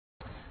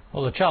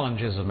Well, the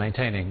challenges of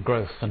maintaining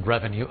growth and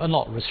revenue are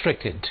not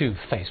restricted to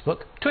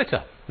Facebook.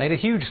 Twitter made a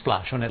huge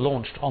splash when it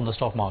launched on the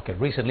stock market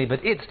recently,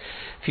 but its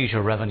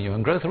future revenue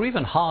and growth are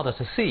even harder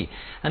to see.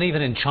 And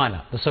even in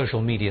China, the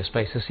social media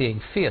space is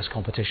seeing fierce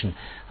competition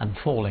and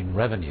falling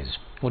revenues.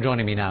 Well,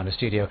 joining me now in the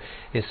studio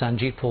is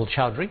Sangeet Paul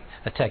Choudary,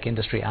 a tech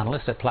industry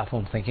analyst at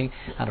Platform Thinking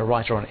and a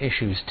writer on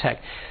issues tech.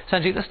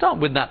 Sangeet, let's start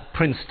with that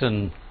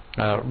Princeton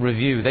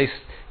review. They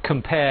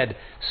compared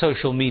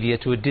social media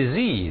to a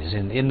disease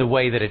in the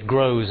way that it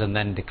grows and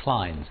then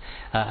declines,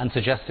 and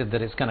suggested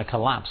that it's going to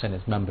collapse in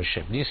its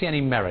membership. Do you see any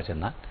merit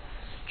in that?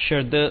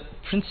 Sure. The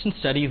Princeton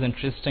study is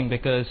interesting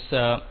because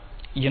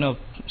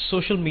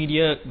social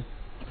media,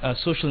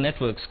 social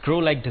networks grow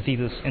like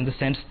diseases, in the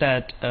sense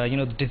that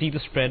the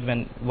diseases spread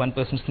when one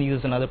person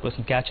sneezes, another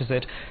person catches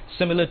it,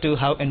 similar to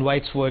how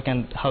invites work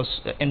and how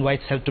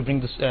invites help to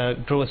bring this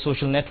grow a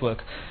social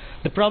network.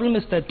 The problem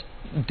is that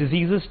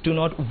diseases do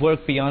not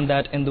work beyond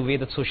that in the way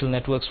that social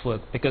networks work,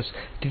 because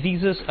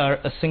diseases are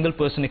a single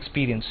person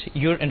experience.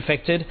 You're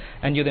infected,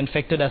 and you're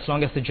infected as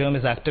long as the germ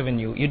is active in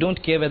you. You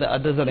don't care whether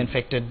others are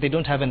infected. They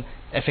don't have an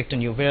effect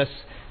on you, whereas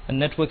in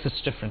networks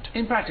it's different.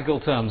 In practical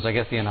terms, I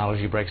guess the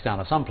analogy breaks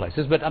down at some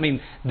places, but I mean,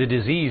 the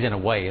disease in a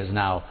way is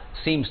now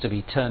seems to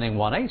be turning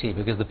 180,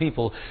 because the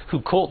people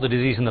who caught the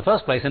disease in the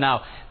first place are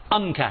now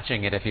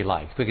uncatching it, if you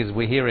like, because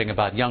we're hearing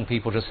about young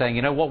people just saying,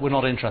 you know what, we're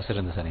not interested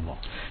in this anymore.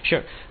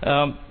 Sure.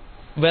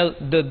 Well,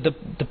 the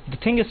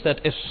thing is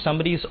that if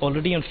somebody is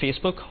already on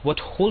Facebook, what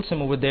holds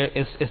him over there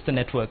is the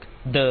network,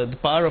 the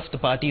power of the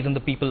parties and the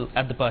people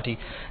at the party.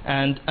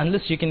 And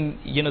unless you can,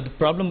 the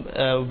problem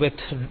with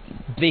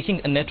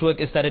breaking a network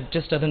is that it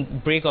just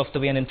doesn't break off the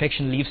way an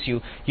infection leaves you.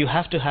 You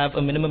have to have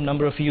a minimum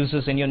number of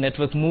users in your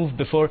network move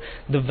before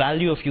the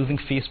value of using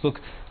Facebook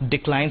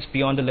declines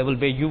beyond a level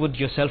where you would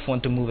yourself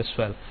want to move as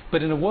well.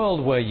 But in a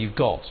world where you've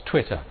got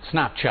Twitter,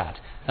 Snapchat,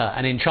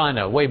 and in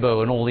China,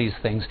 Weibo and all these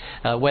things,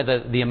 where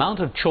the amount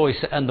of choice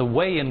and the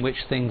way in which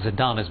things are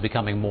done is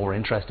becoming more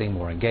interesting,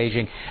 more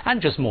engaging,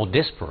 and just more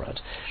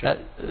disparate, sure.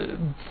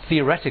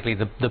 Theoretically,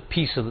 the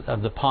piece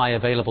of the pie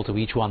available to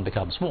each one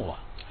becomes smaller.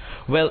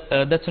 Well,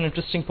 that's an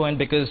interesting point,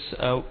 because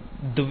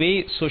the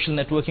way social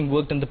networking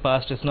worked in the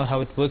past is not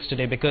how it works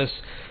today, because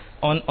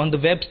on the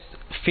web,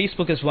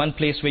 Facebook is one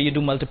place where you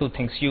do multiple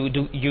things.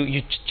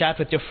 You chat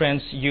with your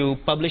friends, you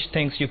publish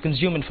things, you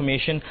consume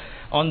information.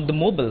 On the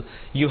mobile,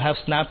 you have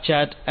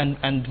Snapchat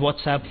and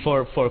WhatsApp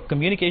for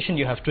communication,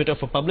 you have Twitter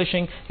for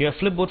publishing, you have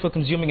Flipboard for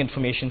consuming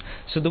information.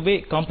 So the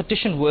way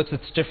competition works,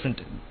 it's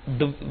different.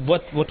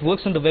 What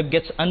works on the web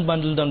gets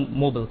unbundled on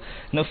mobile.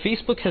 Now,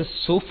 Facebook has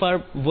so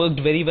far worked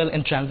very well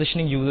in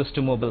transitioning users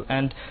to mobile,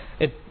 and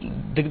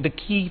the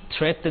key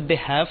threat that they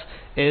have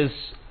is,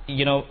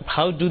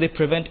 how do they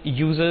prevent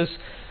users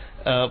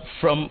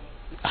from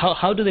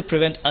how do they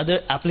prevent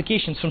other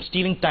applications from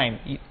stealing time?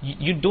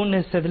 You don't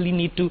necessarily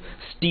need to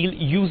steal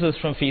users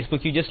from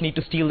Facebook. You just need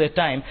to steal their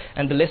time,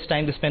 and the less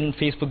time they spend on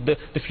Facebook,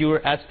 the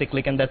fewer ads they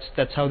click, and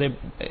that's how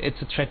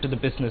it's a threat to the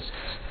business.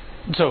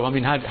 So, I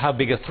mean, how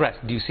big a threat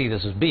do you see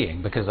this as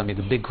being? Because, I mean,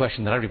 the big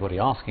question that everybody's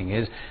asking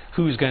is,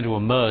 who's going to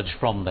emerge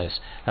from this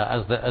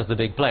as the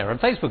big player? And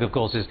Facebook, of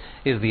course, is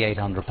the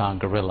 800-pound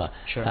gorilla,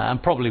 sure.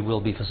 And probably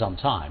will be for some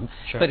time,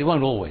 sure. But it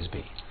won't always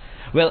be.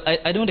 Well,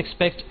 I don't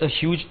expect a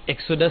huge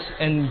exodus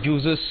in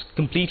users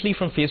completely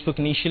from Facebook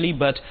initially,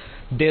 but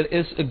there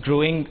is a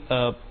growing,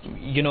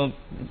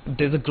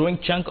 there's a growing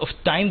chunk of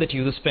time that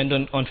users spend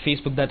on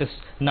Facebook that is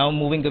now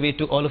moving away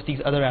to all of these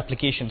other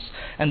applications.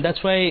 And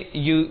that's why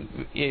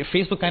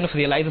Facebook kind of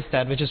realizes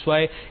that, which is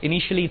why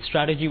initially its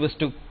strategy was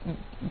to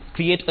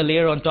create a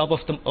layer on top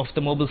of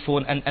the mobile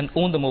phone and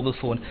own the mobile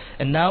phone.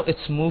 And now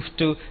it's moved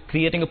to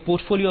creating a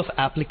portfolio of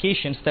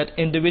applications that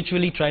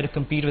individually try to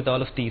compete with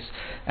all of these.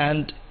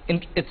 And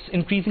it's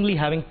increasingly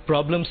having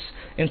problems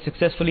in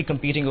successfully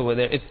competing over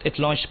there. It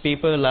launched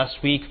Paper last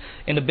week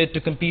in a bid to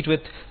compete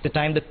with the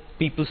time that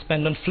people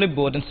spend on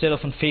Flipboard instead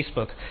of on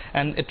Facebook,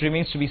 and it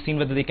remains to be seen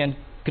whether they can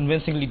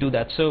convincingly do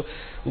that. So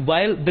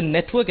while the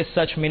network as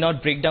such may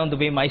not break down the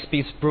way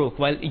MySpace broke,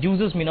 while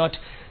users may not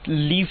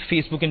leave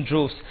Facebook in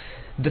droves,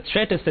 the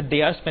threat is that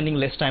they are spending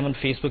less time on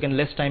Facebook, and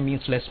less time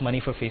means less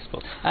money for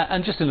Facebook.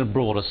 And just in a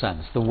broader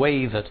sense, the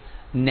way that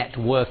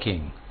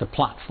networking, the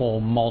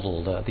platform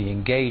model, the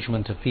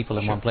engagement of people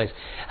in sure. one place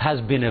has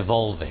been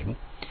evolving.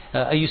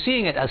 Are you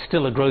seeing it as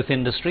still a growth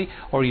industry,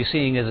 or are you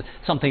seeing it as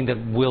something that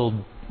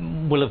will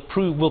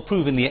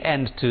prove in the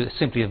end to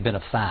simply have been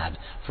a fad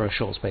for a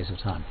short space of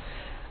time?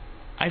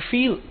 I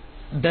feel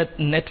that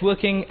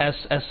networking as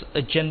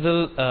a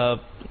general,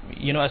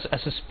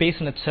 as a space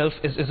in itself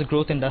is a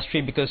growth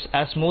industry, because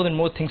as more and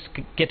more things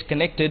get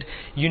connected,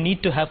 you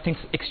need to have things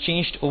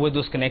exchanged over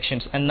those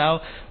connections. And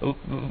now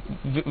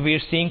we're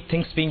seeing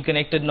things being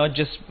connected not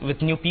just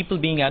with new people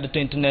being added to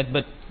internet,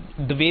 but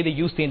the way they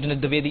use the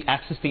internet, the way they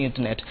access the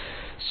internet.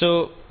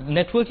 So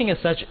networking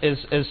as such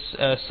is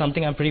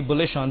something I'm pretty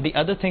bullish on. The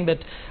other thing that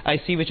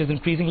I see which is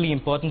increasingly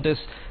important is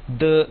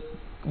the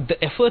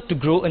effort to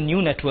grow a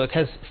new network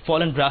has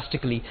fallen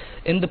drastically.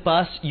 In the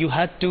past, you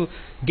had to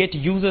get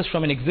users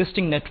from an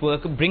existing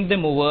network, bring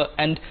them over,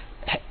 and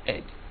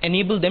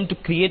enable them to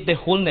create their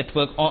whole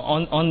network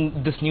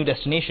on this new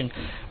destination.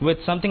 With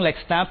something like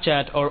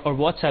Snapchat or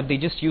WhatsApp, they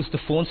just use the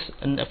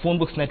phone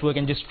books network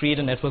and just create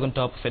a network on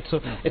top of it. So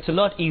it's a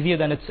lot easier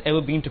than it's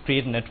ever been to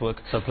create a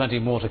network. So plenty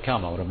more to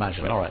come, I would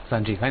imagine. All right,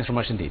 Sangeet, thanks very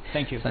much indeed.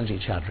 Thank you.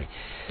 Sangeet Choudary,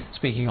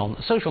 speaking on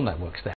social networks there.